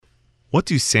What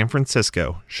do San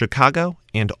Francisco, Chicago,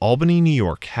 and Albany, New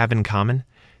York have in common?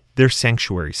 They're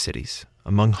sanctuary cities,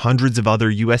 among hundreds of other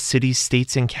U.S. cities,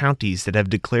 states, and counties that have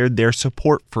declared their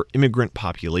support for immigrant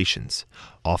populations,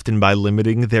 often by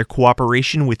limiting their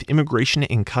cooperation with Immigration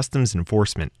and Customs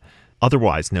Enforcement,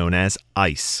 otherwise known as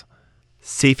ICE.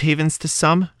 Safe havens to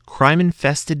some,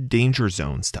 crime-infested danger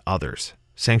zones to others,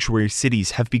 sanctuary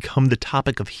cities have become the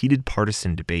topic of heated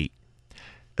partisan debate,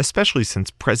 especially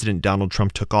since President Donald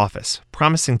Trump took office,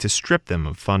 promising to strip them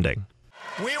of funding.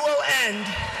 We will end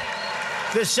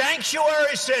the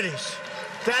sanctuary cities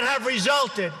that have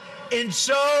resulted in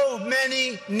so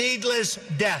many needless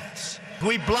deaths.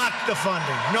 We blocked the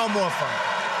funding. No more funding.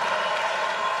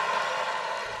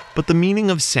 But the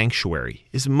meaning of sanctuary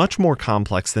is much more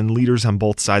complex than leaders on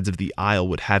both sides of the aisle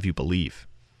would have you believe.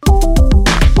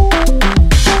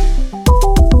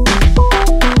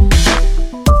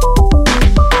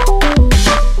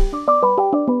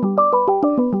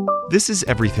 This is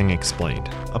Everything Explained,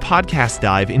 a podcast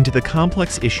dive into the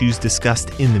complex issues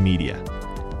discussed in the media.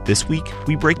 This week,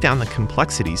 we break down the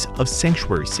complexities of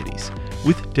sanctuary cities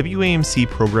with WAMC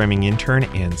programming intern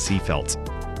Ann Seefelt.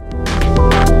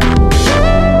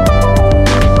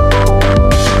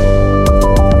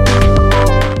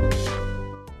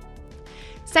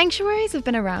 Sanctuaries have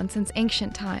been around since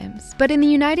ancient times, but in the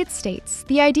United States,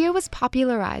 the idea was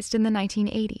popularized in the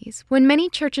 1980s, when many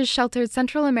churches sheltered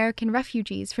Central American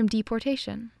refugees from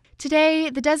deportation. Today,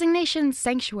 the designation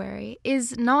sanctuary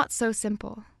is not so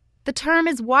simple. The term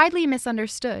is widely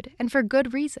misunderstood, and for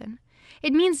good reason.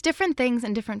 It means different things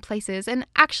in different places and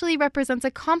actually represents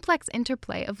a complex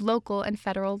interplay of local and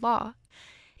federal law.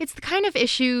 It's the kind of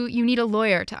issue you need a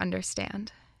lawyer to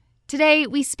understand. Today,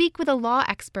 we speak with a law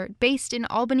expert based in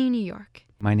Albany, New York.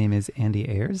 My name is Andy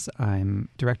Ayers. I'm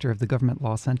director of the Government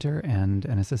Law Center and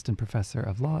an assistant professor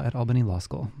of law at Albany Law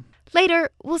School. Later,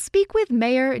 we'll speak with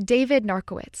Mayor David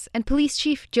Narkowitz and Police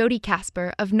Chief Jody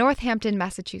Casper of Northampton,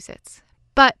 Massachusetts.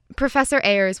 But Professor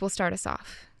Ayers will start us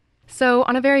off. So,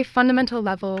 on a very fundamental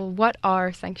level, what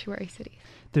are sanctuary cities?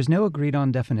 There's no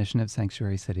agreed-on definition of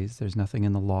sanctuary cities. There's nothing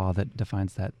in the law that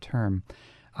defines that term.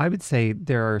 I would say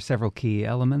there are several key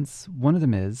elements. One of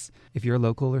them is, if you're a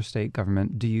local or state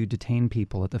government, do you detain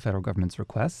people at the federal government's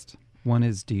request? One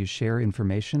is, do you share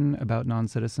information about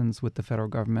non-citizens with the federal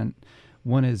government?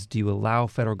 One is, do you allow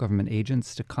federal government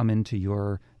agents to come into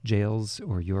your jails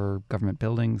or your government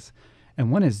buildings? And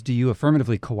one is, do you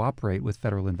affirmatively cooperate with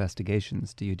federal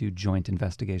investigations? Do you do joint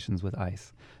investigations with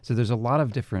ICE? So there's a lot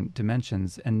of different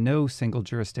dimensions, and no single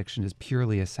jurisdiction is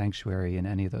purely a sanctuary in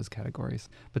any of those categories.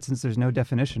 But since there's no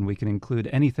definition, we can include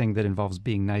anything that involves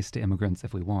being nice to immigrants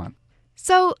if we want.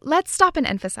 So let's stop and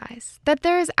emphasize that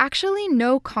there is actually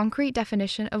no concrete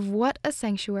definition of what a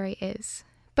sanctuary is.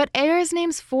 But Ayers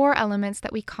names 4 elements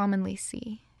that we commonly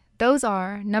see. Those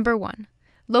are, number 1,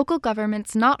 local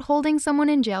governments not holding someone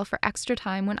in jail for extra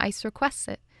time when ICE requests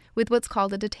it, with what's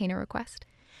called a detainer request.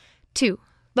 2,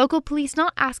 local police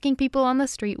not asking people on the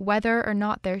street whether or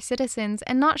not they're citizens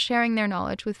and not sharing their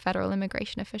knowledge with federal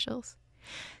immigration officials.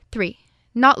 3,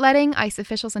 not letting ICE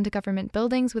officials into government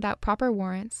buildings without proper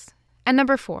warrants. And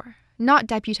number 4, not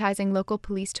deputizing local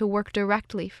police to work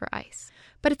directly for ICE.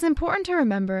 But it's important to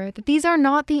remember that these are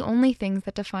not the only things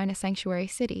that define a sanctuary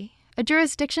city. A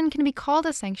jurisdiction can be called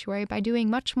a sanctuary by doing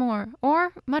much more,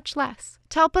 or much less.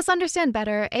 To help us understand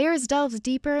better, Ayers delves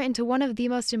deeper into one of the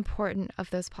most important of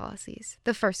those policies.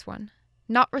 The first one,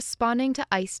 not responding to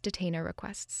ICE detainer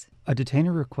requests. A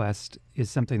detainer request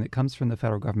is something that comes from the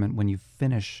federal government when you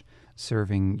finish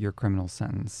serving your criminal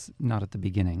sentence, not at the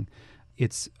beginning.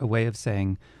 It's a way of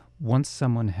saying, once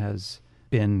someone has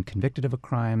been convicted of a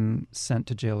crime, sent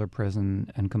to jail or prison,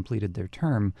 and completed their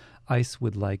term, ICE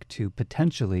would like to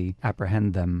potentially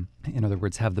apprehend them, in other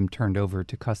words, have them turned over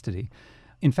to custody.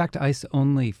 In fact, ICE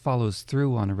only follows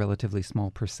through on a relatively small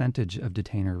percentage of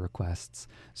detainer requests.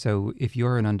 So if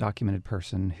you're an undocumented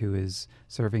person who is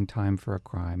serving time for a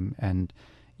crime and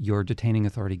your detaining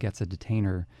authority gets a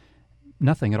detainer,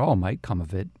 nothing at all might come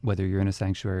of it, whether you're in a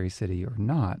sanctuary city or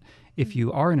not. If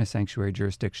you are in a sanctuary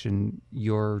jurisdiction,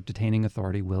 your detaining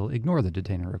authority will ignore the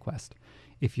detainer request.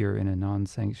 If you're in a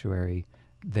non-sanctuary,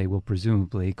 they will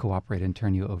presumably cooperate and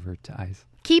turn you over to ICE.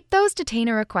 Keep those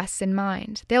detainer requests in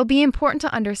mind. They'll be important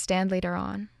to understand later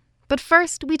on. But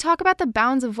first, we talk about the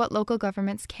bounds of what local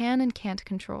governments can and can't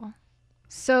control.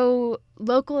 So,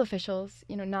 local officials,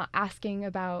 not asking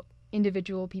about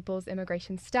individual people's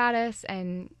immigration status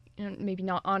and maybe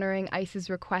not honoring ICE's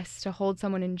requests to hold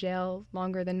someone in jail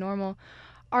longer than normal,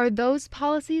 are those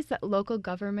policies that local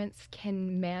governments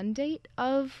can mandate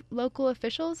of local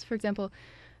officials? For example,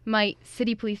 Might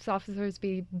city police officers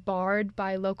be barred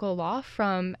by local law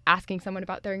from asking someone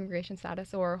about their immigration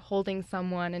status or holding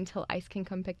someone until ICE can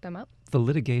come pick them up? The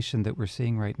litigation that we're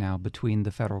seeing right now between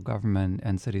the federal government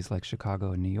and cities like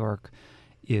Chicago and New York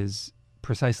is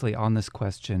precisely on this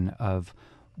question of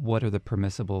what are the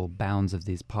permissible bounds of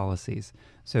these policies.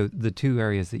 So the two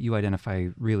areas that you identify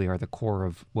really are the core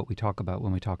of what we talk about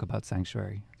when we talk about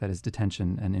sanctuary, that is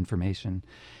detention and information.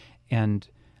 And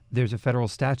there's a federal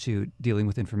statute dealing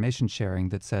with information sharing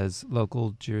that says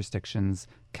local jurisdictions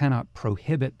cannot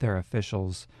prohibit their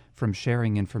officials from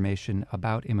sharing information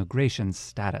about immigration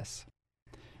status.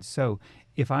 So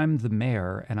if I'm the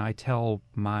mayor and I tell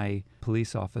my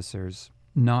police officers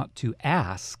not to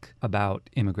ask about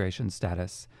immigration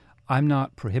status, I'm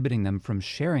not prohibiting them from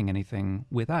sharing anything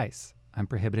with ICE. I'm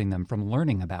prohibiting them from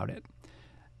learning about it.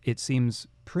 It seems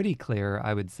pretty clear,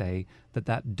 I would say, that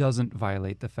that doesn't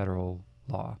violate the federal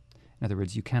law. In other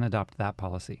words, you can adopt that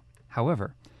policy.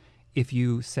 However, if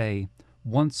you say,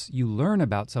 once you learn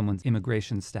about someone's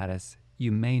immigration status,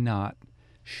 you may not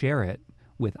share it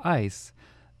with ICE,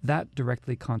 that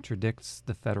directly contradicts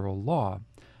the federal law.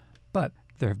 But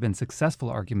there have been successful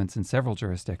arguments in several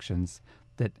jurisdictions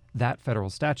that that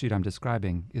federal statute I'm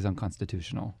describing is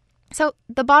unconstitutional. So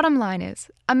the bottom line is,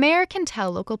 a mayor can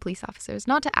tell local police officers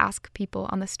not to ask people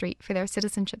on the street for their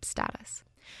citizenship status.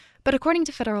 But according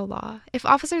to federal law, if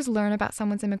officers learn about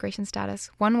someone's immigration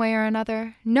status one way or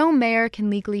another, no mayor can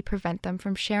legally prevent them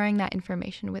from sharing that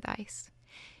information with ICE.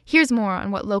 Here's more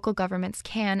on what local governments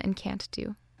can and can't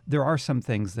do. There are some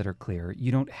things that are clear.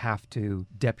 You don't have to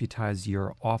deputize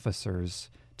your officers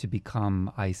to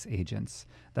become ICE agents.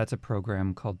 That's a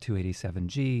program called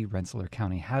 287G. Rensselaer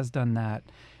County has done that.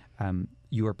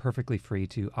 You are perfectly free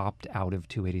to opt out of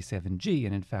 287G.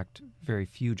 And in fact, very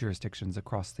few jurisdictions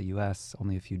across the U.S.,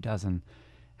 only a few dozen,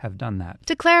 have done that.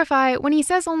 To clarify, when he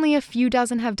says only a few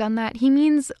dozen have done that, he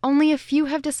means only a few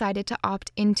have decided to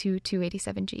opt into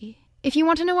 287G. If you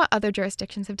want to know what other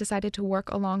jurisdictions have decided to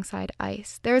work alongside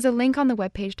ICE, there is a link on the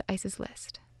webpage to ICE's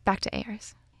list. Back to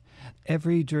Ayers.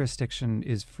 Every jurisdiction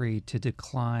is free to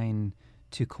decline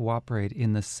to cooperate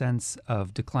in the sense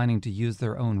of declining to use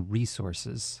their own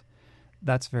resources.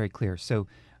 That's very clear. So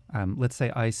let's say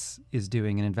ICE is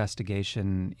doing an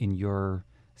investigation in your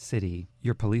city.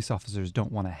 Your police officers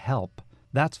don't want to help.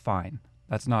 That's fine.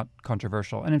 That's not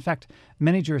controversial. And in fact,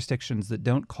 many jurisdictions that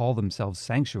don't call themselves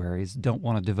sanctuaries don't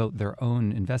want to devote their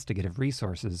own investigative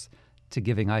resources to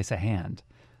giving ICE a hand.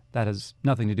 That has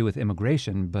nothing to do with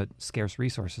immigration, but scarce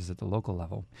resources at the local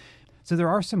level. So there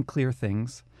are some clear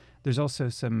things. There's also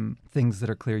some things that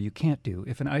are clear you can't do.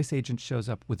 If an ICE agent shows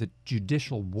up with a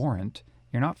judicial warrant,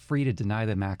 you're not free to deny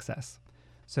them access.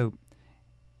 So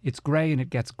it's gray and it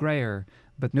gets grayer,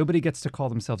 but nobody gets to call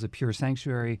themselves a pure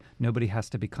sanctuary. Nobody has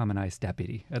to become an ICE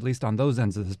deputy. At least on those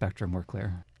ends of the spectrum, we're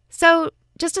clear. So,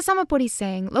 just to sum up what he's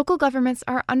saying, local governments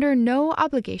are under no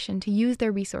obligation to use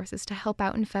their resources to help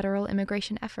out in federal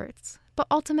immigration efforts. But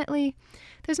ultimately,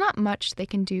 there's not much they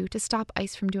can do to stop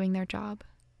ICE from doing their job.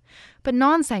 But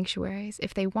non-sanctuaries,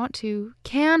 if they want to,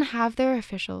 can have their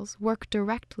officials work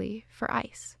directly for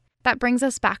ICE. That brings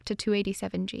us back to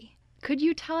 287G. Could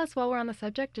you tell us while we're on the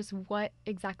subject just what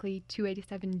exactly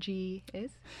 287G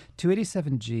is?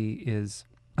 287G is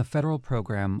a federal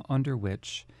program under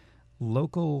which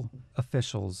local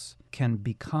officials can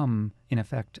become, in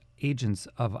effect, agents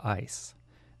of ICE.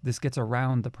 This gets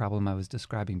around the problem I was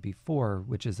describing before,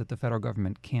 which is that the federal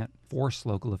government can't force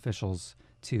local officials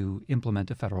to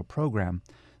implement a federal program.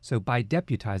 So by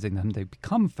deputizing them, they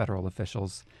become federal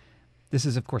officials. This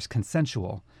is, of course,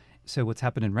 consensual. So what's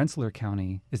happened in Rensselaer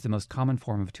County is the most common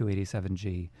form of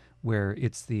 287G, where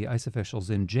it's the ICE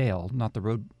officials in jail, not the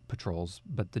road patrols,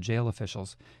 but the jail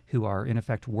officials who are in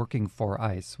effect working for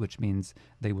ICE, which means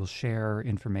they will share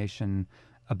information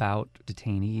about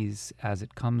detainees as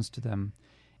it comes to them.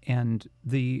 And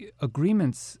the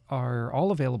agreements are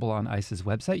all available on ICE's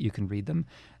website. You can read them.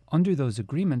 Under those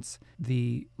agreements,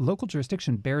 the local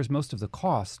jurisdiction bears most of the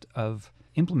cost of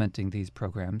implementing these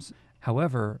programs.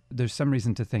 However, there's some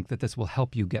reason to think that this will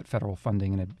help you get federal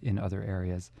funding in other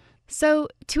areas. So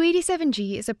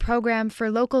 287G is a program for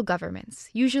local governments,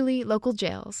 usually local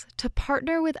jails, to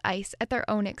partner with ICE at their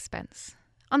own expense.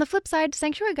 On the flip side,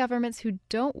 sanctuary governments who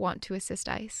don't want to assist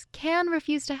ICE can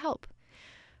refuse to help.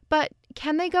 But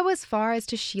can they go as far as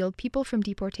to shield people from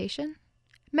deportation?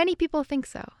 Many people think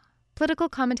so. Political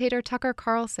commentator Tucker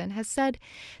Carlson has said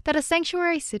that a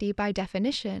sanctuary city, by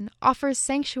definition, offers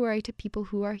sanctuary to people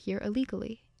who are here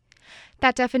illegally.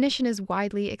 That definition is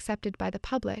widely accepted by the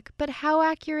public, but how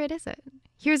accurate is it?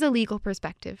 Here's a legal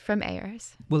perspective from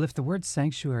Ayers. Well, if the word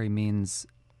sanctuary means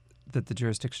that the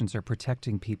jurisdictions are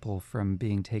protecting people from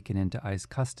being taken into ICE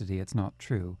custody. It's not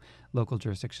true. Local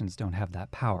jurisdictions don't have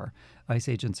that power. ICE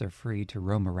agents are free to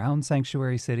roam around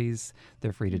sanctuary cities.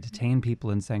 They're free to detain people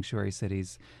in sanctuary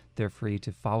cities. They're free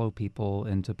to follow people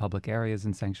into public areas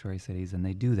in sanctuary cities, and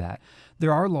they do that.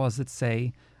 There are laws that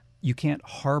say you can't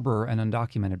harbor an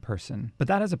undocumented person, but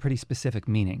that has a pretty specific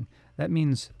meaning. That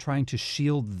means trying to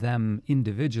shield them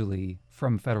individually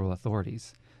from federal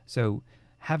authorities. So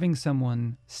having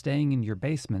someone staying in your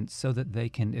basement so that they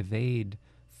can evade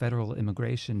federal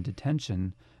immigration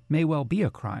detention may well be a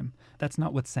crime. That's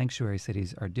not what sanctuary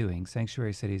cities are doing.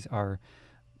 Sanctuary cities are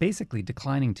basically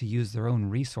declining to use their own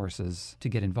resources to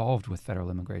get involved with federal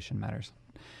immigration matters.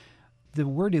 The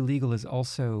word illegal is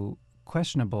also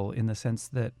questionable in the sense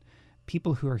that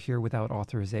people who are here without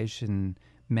authorization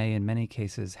may, in many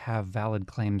cases, have valid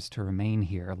claims to remain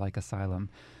here, like asylum.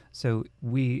 So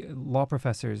we, law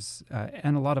professors,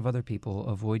 and a lot of other people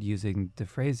avoid using the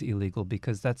phrase illegal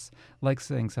because that's like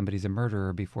saying somebody's a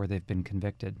murderer before they've been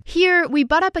convicted. Here, we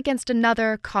butt up against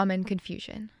another common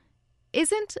confusion.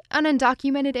 Isn't an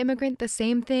undocumented immigrant the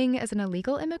same thing as an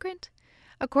illegal immigrant?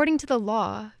 According to the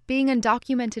law, being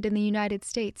undocumented in the United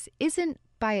States isn't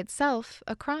by itself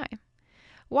a crime.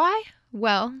 Why?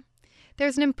 Well,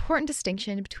 there's an important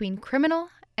distinction between criminal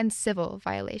and civil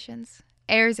violations.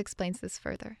 Ayers explains this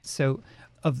further. So,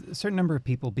 a certain number of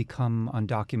people become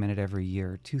undocumented every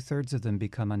year. 2/3 of them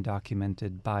become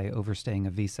undocumented by overstaying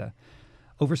a visa.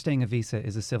 Overstaying a visa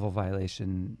is a civil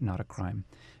violation, not a crime.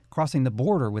 Crossing the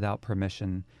border without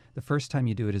permission, the first time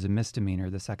you do it is a misdemeanor,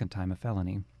 the second time a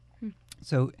felony.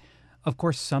 So, of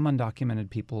course, some undocumented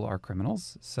people are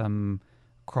criminals. Some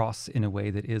cross in a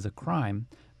way that is a crime,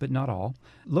 but not all.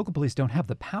 Local police don't have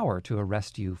the power to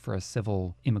arrest you for a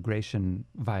civil immigration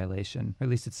violation, or at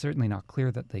least it's certainly not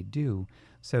clear that they do.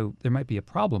 So there might be a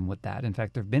problem with that. In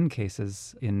fact, there have been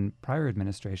cases in prior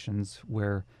administrations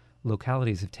where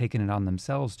localities have taken it on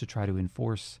themselves to try to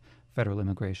enforce federal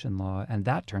immigration law, and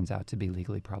that turns out to be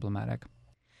legally problematic.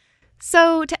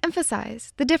 So, to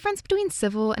emphasize, the difference between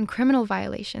civil and criminal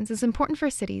violations is important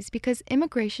for cities because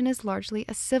immigration is largely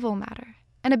a civil matter.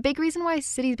 And a big reason why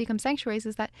cities become sanctuaries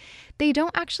is that they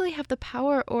don't actually have the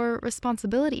power or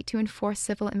responsibility to enforce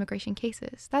civil immigration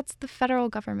cases. That's the federal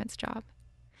government's job.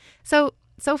 So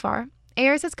far,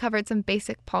 Ayers has covered some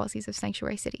basic policies of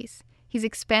sanctuary cities. He's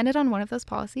expanded on one of those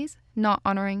policies, not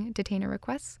honoring detainer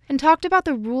requests, and talked about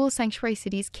the rules sanctuary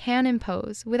cities can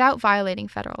impose without violating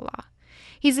federal law.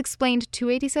 He's explained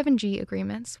 287G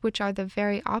agreements, which are the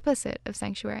very opposite of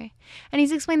sanctuary, and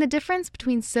he's explained the difference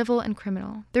between civil and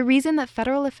criminal, the reason that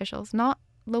federal officials, not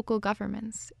local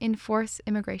governments, enforce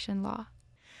immigration law.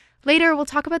 Later, we'll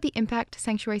talk about the impact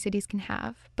sanctuary cities can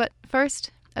have, but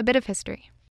first, a bit of history.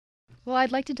 Well,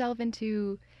 I'd like to delve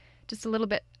into just a little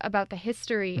bit about the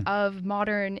history of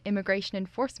modern immigration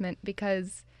enforcement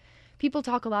because people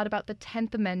talk a lot about the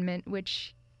 10th Amendment,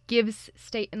 which gives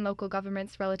state and local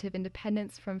governments relative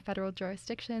independence from federal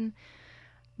jurisdiction.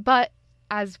 But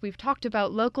as we've talked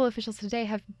about, local officials today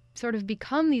have sort of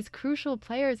become these crucial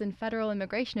players in federal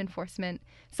immigration enforcement,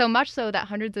 so much so that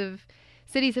hundreds of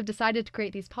cities have decided to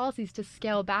create these policies to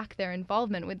scale back their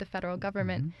involvement with the federal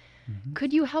government.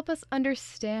 Could you help us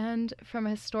understand from a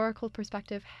historical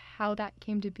perspective how that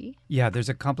came to be? Yeah, there's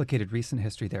a complicated recent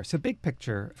history there. So big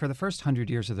picture, for the first 100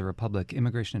 years of the Republic,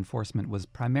 immigration enforcement was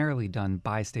primarily done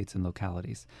by states and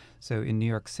localities. So in New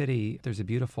York City, there's a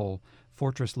beautiful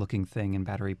fortress-looking thing in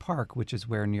Battery Park, which is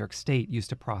where New York State used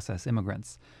to process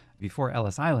immigrants. Before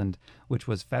Ellis Island, which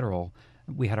was federal,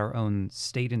 we had our own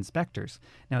state inspectors.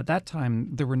 Now, at that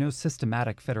time, there were no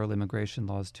systematic federal immigration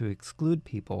laws to exclude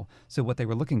people. So what they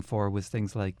were looking for was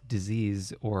things like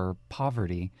disease or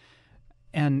poverty.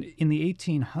 And in the late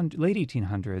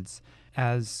 1800s,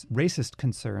 as racist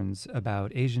concerns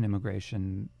about Asian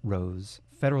immigration rose,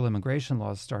 federal immigration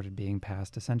laws started being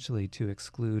passed essentially to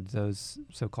exclude those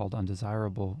so-called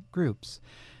undesirable groups.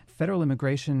 Federal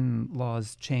immigration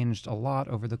laws changed a lot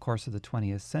over the course of the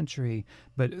 20th century,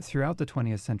 but throughout the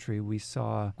 20th century, we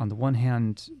saw, on the one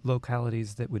hand,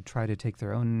 localities that would try to take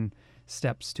their own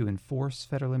steps to enforce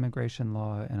federal immigration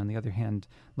law, and on the other hand,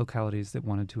 localities that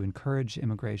wanted to encourage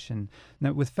immigration.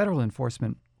 Now, with federal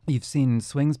enforcement, you've seen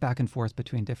swings back and forth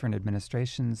between different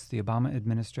administrations. The Obama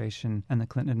administration and the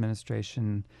Clinton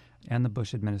administration and the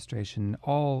Bush administration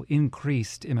all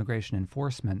increased immigration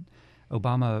enforcement.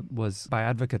 Obama was, by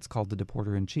advocates, called the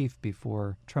deporter-in-chief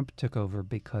before Trump took over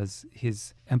because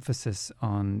his emphasis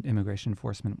on immigration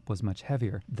enforcement was much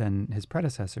heavier than his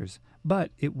predecessors.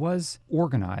 But it was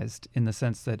organized in the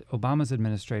sense that Obama's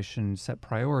administration set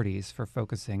priorities for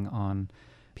focusing on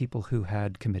people who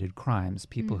had committed crimes,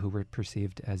 people who were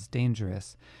perceived as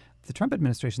dangerous. The Trump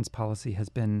administration's policy has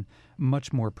been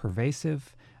much more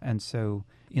pervasive. And so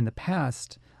in the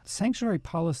past, sanctuary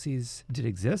policies did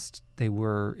exist. They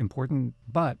were important,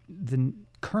 but the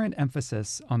current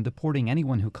emphasis on deporting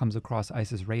anyone who comes across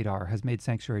ICE's radar has made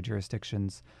sanctuary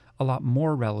jurisdictions a lot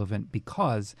more relevant,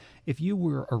 because if you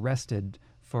were arrested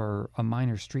for a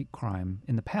minor street crime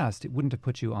in the past, it wouldn't have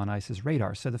put you on ICE's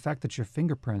radar. So the fact that your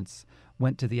fingerprints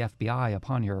went to the FBI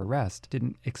upon your arrest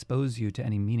didn't expose you to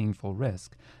any meaningful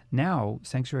risk. Now,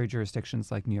 sanctuary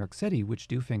jurisdictions like New York City, which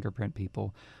do fingerprint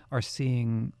people, are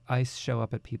seeing ICE show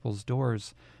up at people's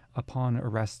doors upon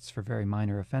arrests for very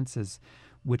minor offenses,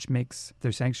 which makes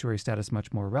their sanctuary status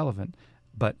much more relevant.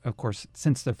 But, of course,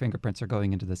 since their fingerprints are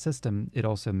going into the system, it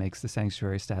also makes the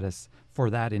sanctuary status for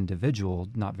that individual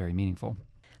not very meaningful.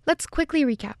 Let's quickly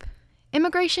recap.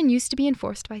 Immigration used to be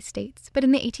enforced by states, but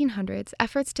in the 1800s,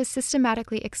 efforts to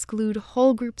systematically exclude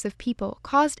whole groups of people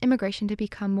caused immigration to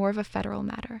become more of a federal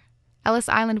matter. Ellis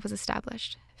Island was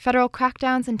established. Federal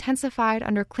crackdowns intensified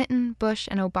under Clinton, Bush,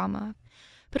 and Obama.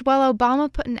 But while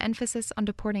Obama put an emphasis on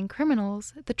deporting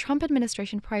criminals, the Trump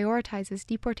administration prioritizes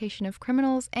deportation of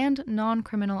criminals and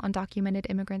non-criminal undocumented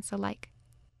immigrants alike.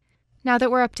 Now that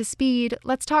we're up to speed,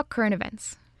 let's talk current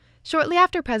events. Shortly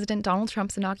after President Donald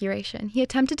Trump's inauguration, he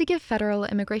attempted to give federal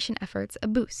immigration efforts a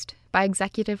boost by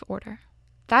executive order.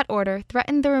 That order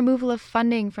threatened the removal of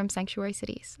funding from sanctuary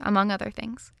cities, among other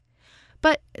things.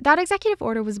 But that executive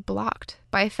order was blocked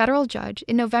by a federal judge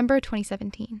in November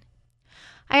 2017.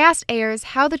 I asked Ayers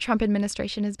how the Trump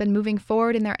administration has been moving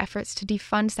forward in their efforts to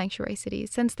defund sanctuary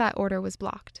cities since that order was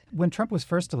blocked. When Trump was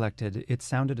first elected, it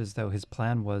sounded as though his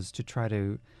plan was to try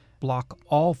to block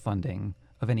all funding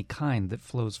of any kind that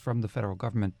flows from the federal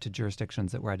government to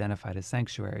jurisdictions that were identified as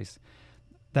sanctuaries.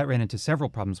 That ran into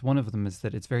several problems. One of them is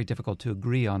that it's very difficult to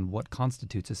agree on what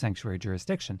constitutes a sanctuary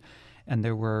jurisdiction. And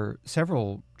there were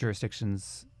several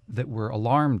jurisdictions that were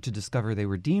alarmed to discover they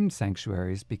were deemed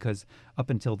sanctuaries, because up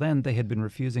until then they had been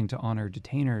refusing to honor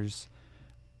detainers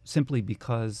simply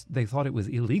because they thought it was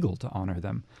illegal to honor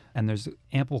them. And there's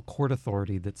ample court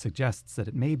authority that suggests that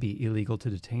it may be illegal to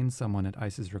detain someone at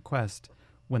ICE's request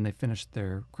when they finished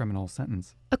their criminal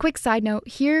sentence. A quick side note,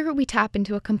 here we tap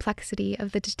into a complexity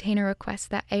of the detainer request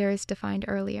that Ayers defined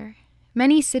earlier.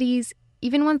 Many cities,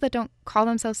 even ones that don't call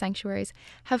themselves sanctuaries,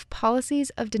 have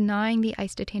policies of denying the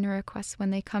ICE detainer requests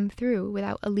when they come through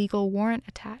without a legal warrant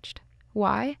attached.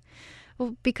 Why?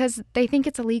 Well, because they think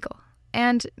it's illegal.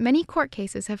 And many court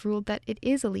cases have ruled that it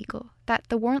is illegal, that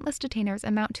the warrantless detainers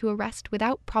amount to arrest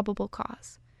without probable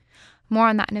cause. More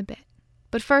on that in a bit.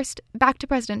 But first, back to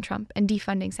President Trump and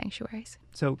defunding sanctuaries.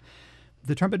 So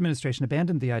the Trump administration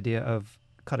abandoned the idea of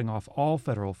cutting off all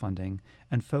federal funding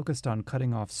and focused on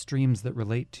cutting off streams that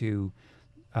relate to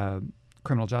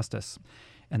criminal justice.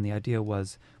 And the idea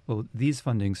was, well, these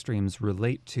funding streams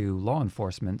relate to law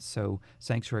enforcement, so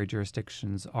sanctuary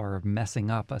jurisdictions are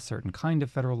messing up a certain kind of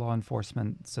federal law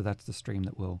enforcement, so that's the stream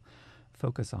that we'll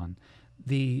focus on.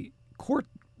 The court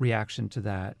reaction to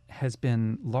that has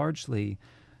been largely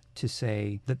to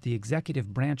say that the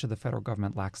executive branch of the federal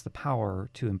government lacks the power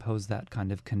to impose that kind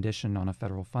of condition on a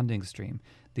federal funding stream.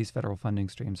 These federal funding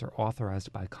streams are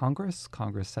authorized by Congress.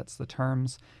 Congress sets the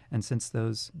terms. And since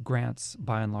those grants,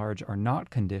 by and large, are not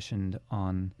conditioned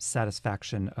on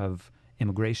satisfaction of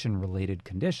immigration-related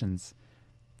conditions,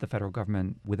 the federal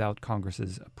government, without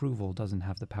Congress's approval, doesn't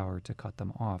have the power to cut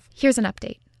them off. Here's an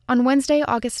update. On Wednesday,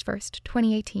 August 1st,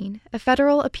 2018, a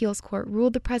federal appeals court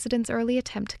ruled the president's early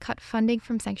attempt to cut funding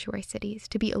from sanctuary cities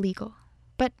to be illegal.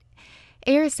 But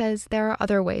Ayers says there are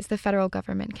other ways the federal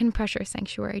government can pressure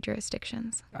sanctuary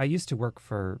jurisdictions. I used to work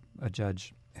for a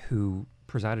judge who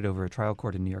presided over a trial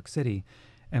court in New York City,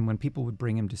 and when people would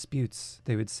bring him disputes,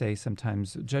 they would say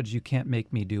sometimes, "Judge, you can't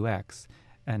make me do X."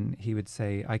 And he would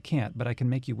say, "I can't, but I can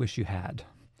make you wish you had."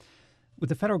 With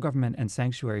the federal government and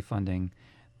sanctuary funding,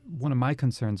 one of my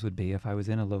concerns would be if I was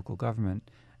in a local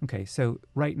government, okay, so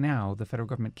right now the federal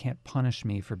government can't punish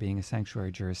me for being a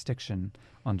sanctuary jurisdiction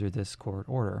under this court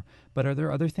order, but are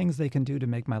there other things they can do to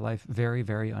make my life very,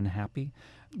 very unhappy?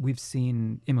 We've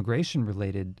seen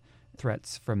immigration-related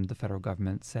threats from the federal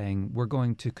government saying we're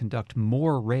going to conduct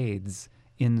more raids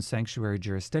in sanctuary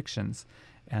jurisdictions,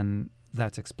 and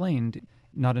that's explained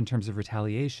not in terms of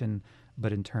retaliation,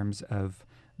 but in terms of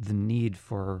the need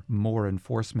for more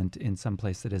enforcement in some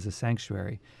place that is a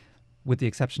sanctuary, with the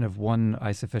exception of one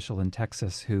ICE official in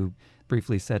Texas who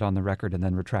briefly said on the record and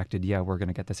then retracted, yeah, we're going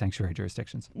to get the sanctuary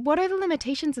jurisdictions. What are the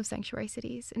limitations of sanctuary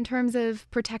cities in terms of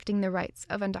protecting the rights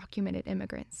of undocumented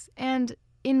immigrants? And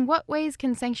in what ways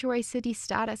can sanctuary city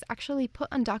status actually put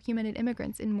undocumented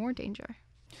immigrants in more danger?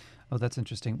 Oh, that's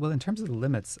interesting. Well, in terms of the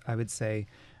limits, I would say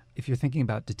if you're thinking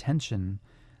about detention,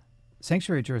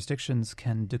 Sanctuary jurisdictions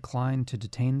can decline to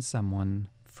detain someone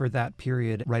for that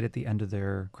period right at the end of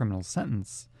their criminal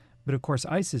sentence. But of course,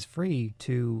 ICE is free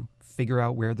to figure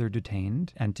out where they're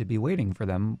detained and to be waiting for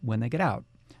them when they get out.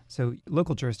 So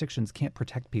local jurisdictions can't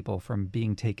protect people from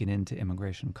being taken into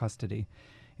immigration custody.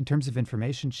 In terms of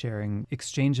information sharing,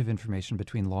 exchange of information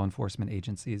between law enforcement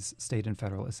agencies, state and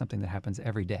federal, is something that happens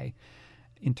every day.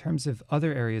 In terms of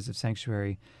other areas of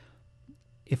sanctuary,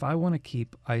 if I want to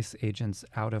keep ICE agents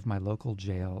out of my local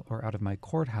jail or out of my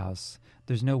courthouse,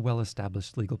 there's no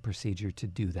well-established legal procedure to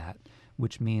do that,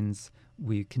 which means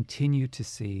we continue to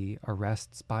see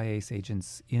arrests by ICE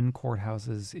agents in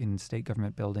courthouses, in state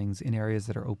government buildings, in areas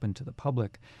that are open to the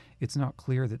public. It's not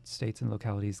clear that states and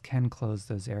localities can close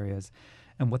those areas.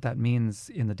 And what that means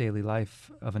in the daily life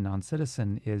of a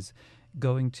non-citizen is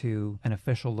going to an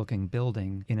official-looking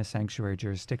building in a sanctuary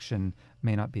jurisdiction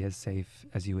may not be as safe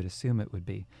as you would assume it would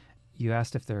be. You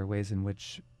asked if there are ways in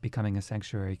which becoming a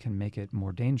sanctuary can make it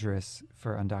more dangerous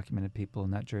for undocumented people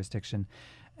in that jurisdiction.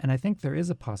 And I think there is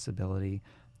a possibility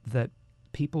that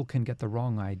people can get the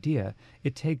wrong idea.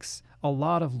 It takes a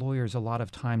lot of lawyers a lot of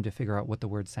time to figure out what the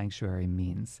word sanctuary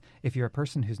means. If you're a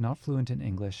person who's not fluent in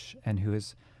English and who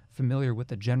is familiar with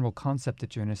the general concept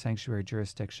that you're in a sanctuary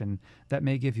jurisdiction, that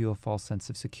may give you a false sense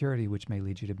of security, which may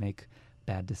lead you to make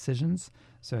bad decisions.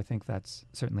 So I think that's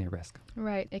certainly a risk.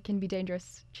 Right. It can be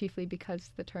dangerous chiefly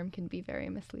because the term can be very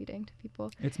misleading to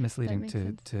people. It's misleading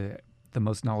to the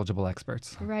most knowledgeable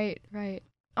experts. Right, right.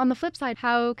 On the flip side,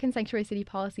 how can sanctuary city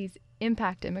policies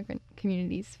impact immigrant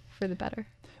communities for the better?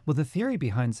 Well, the theory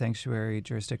behind sanctuary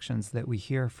jurisdictions that we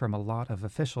hear from a lot of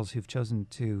officials who've chosen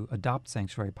to adopt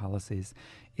sanctuary policies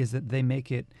is that they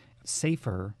make it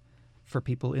safer for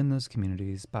people in those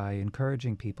communities by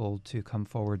encouraging people to come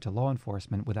forward to law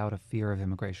enforcement without a fear of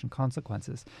immigration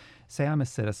consequences. Say I'm a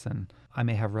citizen. I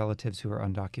may have relatives who are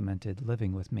undocumented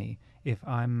living with me. If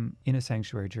I'm in a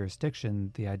sanctuary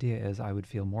jurisdiction, the idea is I would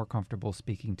feel more comfortable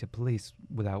speaking to police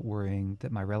without worrying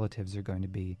that my relatives are going to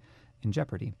be in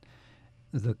jeopardy.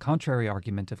 The contrary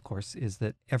argument, of course, is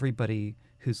that everybody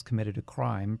who's committed a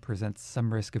crime presents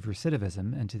some risk of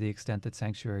recidivism, and to the extent that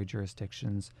sanctuary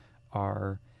jurisdictions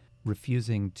are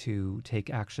refusing to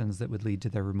take actions that would lead to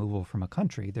their removal from a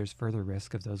country, there's further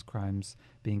risk of those crimes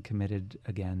being committed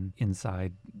again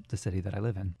inside the city that I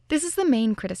live in. This is the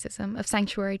main criticism of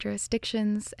sanctuary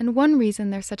jurisdictions, and one reason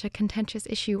they're such a contentious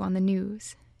issue on the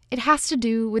news. It has to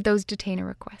do with those detainer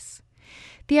requests.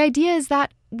 The idea is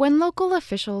that when local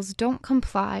officials don't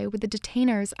comply with the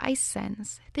detainers ICE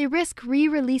sends, they risk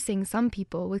re-releasing some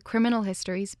people with criminal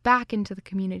histories back into the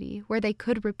community where they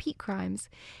could repeat crimes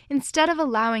instead of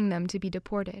allowing them to be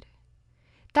deported.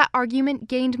 That argument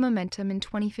gained momentum in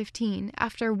 2015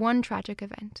 after one tragic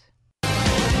event.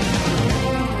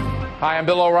 Hi, I'm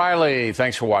Bill O'Reilly.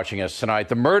 Thanks for watching us tonight.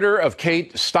 The murder of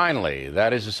Kate Steinle,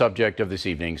 that is the subject of this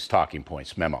evening's Talking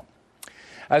Points memo.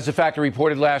 As the Factor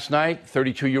reported last night,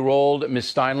 32-year-old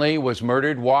Ms. Steinle was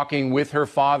murdered walking with her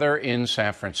father in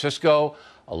San Francisco,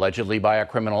 allegedly by a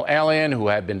criminal alien who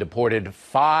had been deported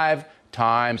 5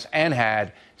 times and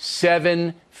had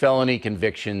 7 felony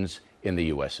convictions in the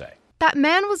USA. That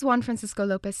man was Juan Francisco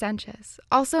Lopez Sanchez,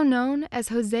 also known as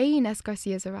Jose Ines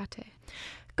Garcia Zarate.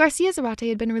 Garcia Zarate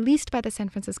had been released by the San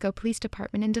Francisco Police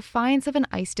Department in defiance of an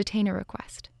ICE detainer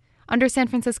request. Under San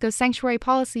Francisco's sanctuary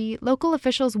policy, local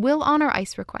officials will honor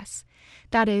ICE requests.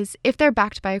 That is, if they're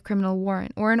backed by a criminal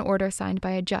warrant or an order signed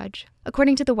by a judge.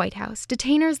 According to the White House,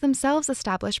 detainers themselves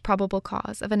establish probable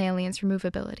cause of an alien's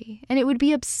removability, and it would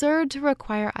be absurd to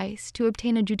require ICE to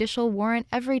obtain a judicial warrant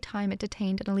every time it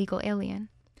detained an illegal alien.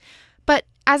 But,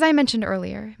 as I mentioned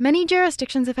earlier, many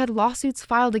jurisdictions have had lawsuits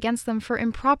filed against them for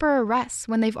improper arrests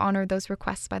when they've honored those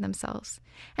requests by themselves.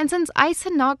 And since ICE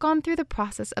had not gone through the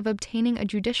process of obtaining a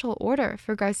judicial order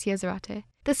for Garcia Zarate,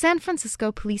 the San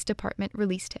Francisco Police Department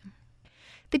released him.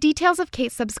 The details of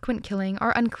Kate's subsequent killing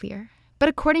are unclear, but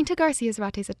according to Garcia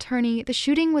Zarate's attorney, the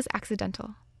shooting was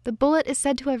accidental. The bullet is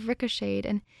said to have ricocheted,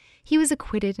 and he was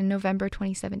acquitted in November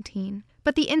 2017.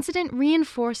 But the incident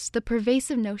reinforced the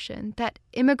pervasive notion that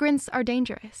immigrants are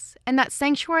dangerous and that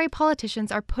sanctuary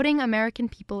politicians are putting American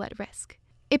people at risk.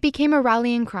 It became a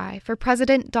rallying cry for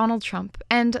President Donald Trump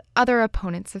and other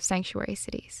opponents of sanctuary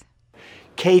cities.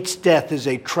 Kate's death is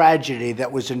a tragedy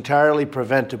that was entirely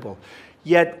preventable.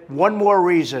 Yet one more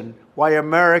reason why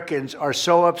Americans are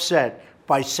so upset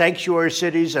by sanctuary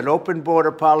cities and open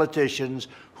border politicians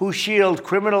who shield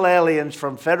criminal aliens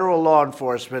from federal law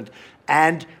enforcement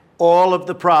and all of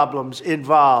the problems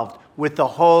involved with the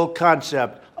whole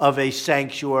concept of a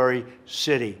sanctuary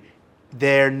city.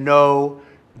 They're no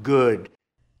good.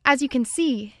 As you can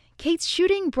see, Kate's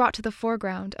shooting brought to the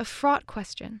foreground a fraught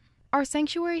question. are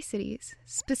sanctuary cities,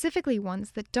 specifically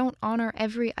ones that don't honor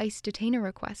every ICE detainer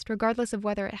request, regardless of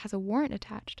whether it has a warrant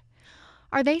attached,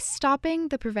 are they stopping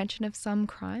the prevention of some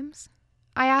crimes?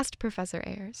 I asked Professor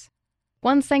Ayers.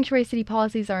 Once sanctuary city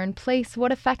policies are in place,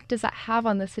 what effect does that have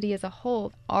on the city as a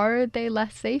whole? Are they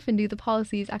less safe, and do the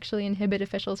policies actually inhibit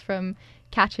officials from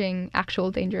catching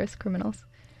actual dangerous criminals?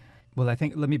 Well, I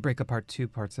think let me break apart two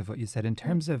parts of what you said. In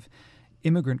terms of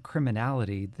immigrant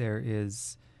criminality, there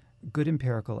is good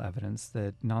empirical evidence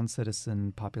that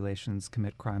non-citizen populations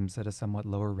commit crimes at a somewhat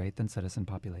lower rate than citizen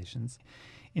populations.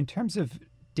 In terms of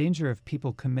danger of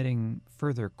people committing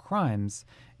further crimes,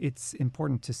 it's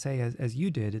important to say, as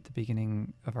you did at the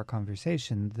beginning of our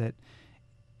conversation, that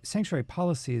sanctuary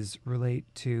policies relate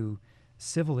to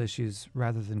civil issues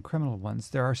rather than criminal ones.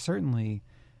 There are certainly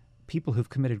people who've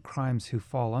committed crimes who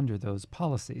fall under those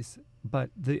policies, but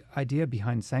the idea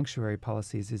behind sanctuary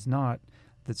policies is not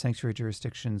that sanctuary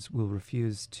jurisdictions will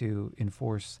refuse to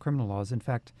enforce criminal laws. In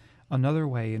fact, another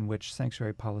way in which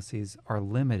sanctuary policies are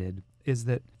limited is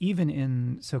that even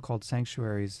in so-called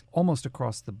sanctuaries, almost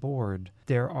across the board,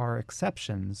 there are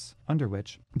exceptions under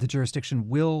which the jurisdiction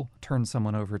will turn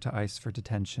someone over to ICE for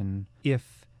detention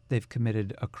if they've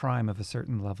committed a crime of a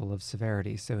certain level of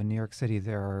severity. So in New York City,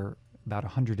 there are about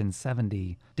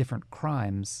 170 different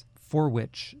crimes for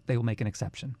which they will make an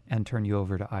exception and turn you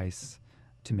over to ICE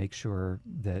to make sure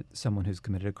that someone who's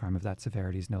committed a crime of that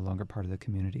severity is no longer part of the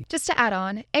community. Just to add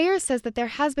on, Ayers says that there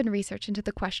has been research into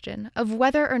the question of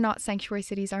whether or not sanctuary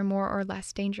cities are more or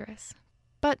less dangerous.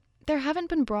 But there haven't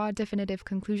been broad, definitive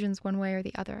conclusions one way or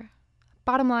the other.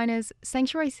 Bottom line is,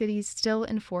 sanctuary cities still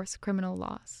enforce criminal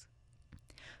laws.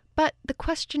 But the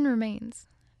question remains,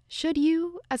 should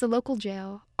you, as a local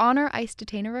jail, honor ICE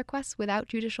detainer requests without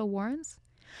judicial warrants?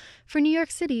 For New York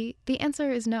City, the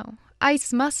answer is no.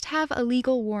 ICE must have a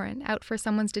legal warrant out for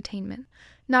someone's detainment.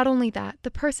 Not only that,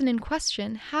 the person in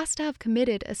question has to have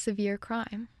committed a severe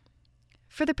crime.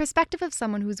 For the perspective of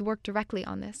someone who's worked directly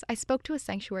on this, I spoke to a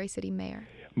sanctuary city mayor.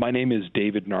 My name is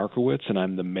David Narkowitz, and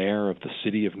I'm the mayor of the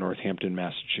city of Northampton,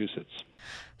 Massachusetts.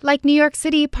 Like New York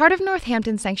City, part of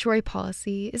Northampton's sanctuary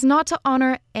policy is not to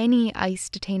honor any ICE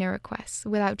detainer requests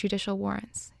without judicial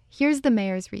warrants. Here's the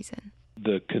mayor's reason.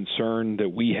 The concern that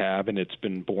we have, and it's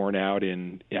been borne out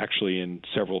in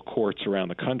several courts around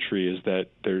the country, is that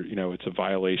it's a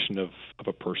violation of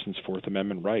a person's Fourth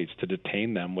Amendment rights to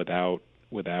detain them without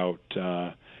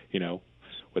a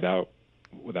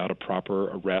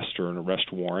proper arrest or an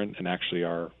arrest warrant. And actually,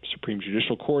 our Supreme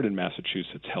Judicial Court in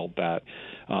Massachusetts held that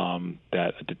a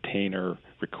detainer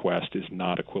request is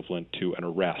not equivalent to an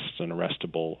arrest, an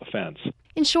arrestable offense.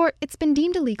 In short, it's been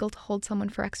deemed illegal to hold someone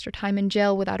for extra time in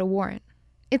jail without a warrant.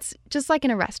 It's just like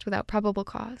an arrest without probable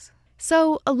cause.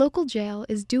 So a local jail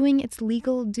is doing its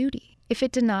legal duty if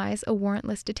it denies a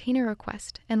warrantless detainer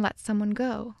request and lets someone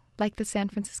go, like the San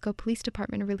Francisco Police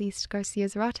Department released Garcia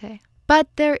Zarate. But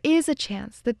there is a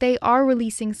chance that they are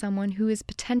releasing someone who is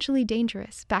potentially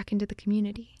dangerous back into the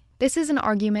community. This is an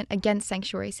argument against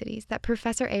sanctuary cities that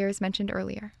Professor Ayers mentioned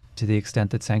earlier. To the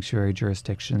extent that sanctuary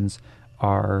jurisdictions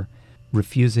are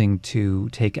refusing to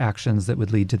take actions that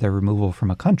would lead to their removal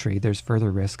from a country, there's further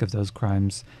risk of those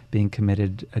crimes being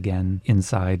committed again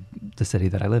inside the city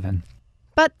that I live in.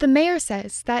 But the mayor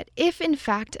says that if, in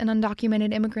fact, an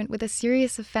undocumented immigrant with a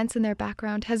serious offense in their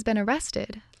background has been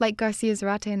arrested, like Garcia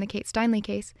Zarate in the Kate Steinle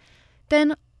case,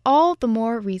 then all the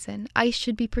more reason ICE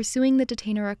should be pursuing the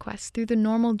detainer requests through the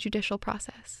normal judicial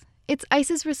process. It's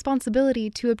ICE's responsibility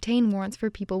to obtain warrants for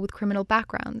people with criminal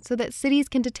backgrounds so that cities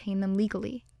can detain them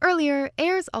legally. Earlier,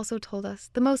 Ayers also told us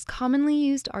the most commonly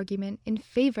used argument in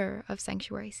favor of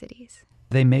sanctuary cities.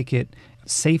 They make it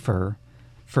safer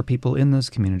for people in those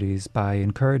communities by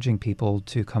encouraging people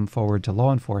to come forward to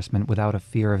law enforcement without a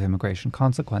fear of immigration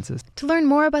consequences. To learn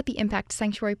more about the impact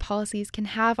sanctuary policies can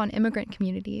have on immigrant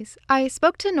communities, I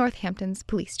spoke to Northampton's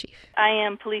police chief. I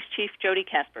am Police Chief Jody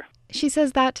Casper. She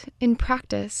says that, in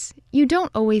practice, you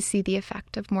don't always see the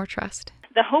effect of more trust.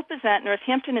 The hope is that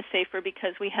Northampton is safer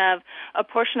because we have a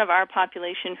portion of our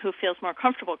population who feels more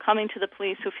comfortable coming to the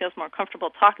police, who feels more comfortable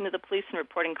talking to the police and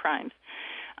reporting crimes.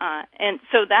 And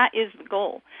so that is the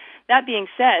goal. That being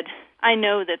said, I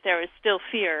know that there is still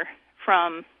fear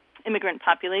from immigrant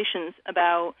populations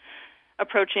about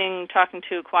approaching, talking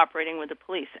to, cooperating with the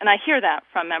police. And I hear that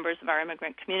from members of our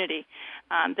immigrant community,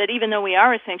 that even though we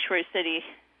are a sanctuary city,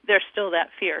 there's still that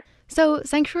fear. So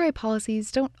sanctuary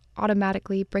policies don't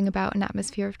automatically bring about an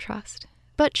atmosphere of trust.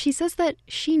 But she says that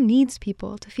she needs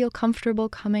people to feel comfortable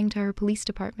coming to her police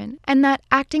department, and that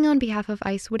acting on behalf of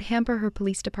ICE would hamper her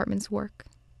police department's work.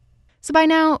 So by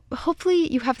now,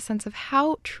 hopefully you have a sense of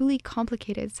how truly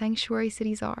complicated sanctuary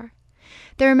cities are.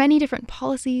 There are many different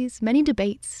policies, many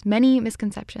debates, many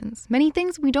misconceptions, many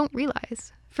things we don't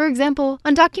realize. For example,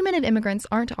 undocumented immigrants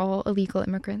aren't all illegal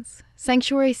immigrants.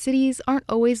 Sanctuary cities aren't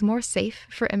always more safe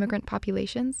for immigrant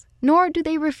populations, nor do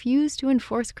they refuse to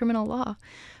enforce criminal law.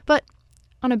 But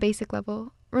on a basic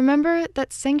level, remember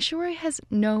that sanctuary has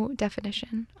no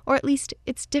definition, or at least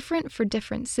it's different for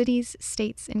different cities,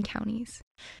 states, and counties.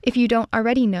 If you don't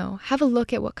already know, have a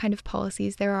look at what kind of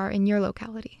policies there are in your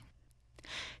locality.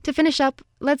 To finish up,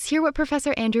 let's hear what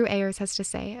Professor Andrew Ayers has to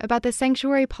say about the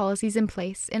sanctuary policies in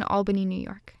place in Albany, New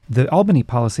York. The Albany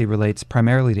policy relates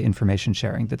primarily to information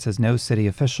sharing that says no city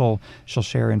official shall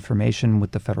share information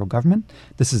with the federal government.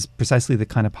 This is precisely the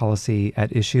kind of policy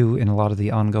at issue in a lot of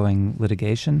the ongoing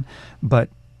litigation, but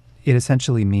it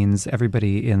essentially means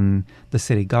everybody in the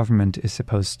city government is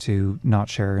supposed to not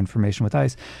share information with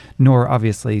ICE, nor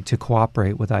obviously to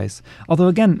cooperate with ICE. Although,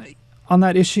 again, on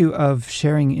that issue of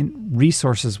sharing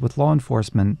resources with law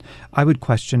enforcement, I would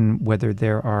question whether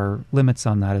there are limits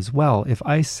on that as well. If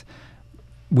ICE,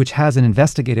 which has an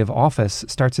investigative office,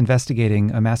 starts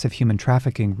investigating a massive human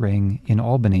trafficking ring in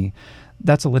Albany,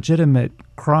 that's a legitimate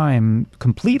crime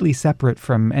completely separate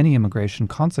from any immigration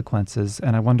consequences,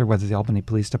 and I wonder whether the Albany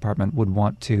Police Department would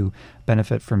want to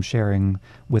benefit from sharing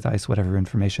with ICE whatever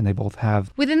information they both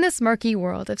have. Within this murky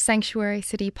world of sanctuary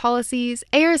city policies,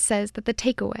 Ayers says that the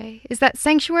takeaway is that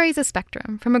sanctuary is a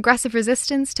spectrum from aggressive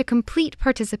resistance to complete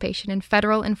participation in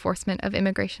federal enforcement of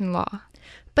immigration law.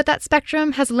 But that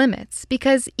spectrum has limits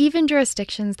because even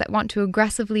jurisdictions that want to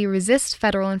aggressively resist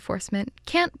federal enforcement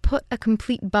can't put a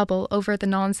complete bubble over the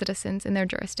non-citizens in their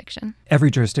jurisdiction. Every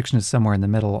jurisdiction is somewhere in the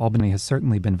middle. Albany has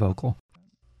certainly been vocal.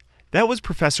 That was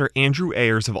Professor Andrew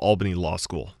Ayers of Albany Law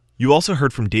School. You also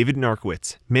heard from David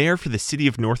Narkowitz, mayor for the city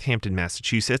of Northampton,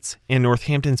 Massachusetts, and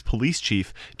Northampton's police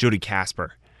chief, Jody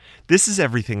Casper. This is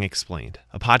Everything Explained,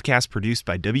 a podcast produced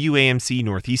by WAMC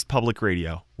Northeast Public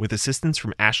Radio, with assistance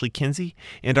from Ashley Kinsey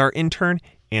and our intern,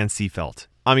 Ann Seafelt.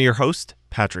 I'm your host,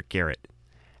 Patrick Garrett.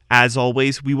 As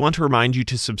always, we want to remind you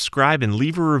to subscribe and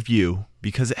leave a review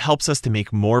because it helps us to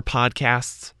make more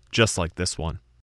podcasts just like this one.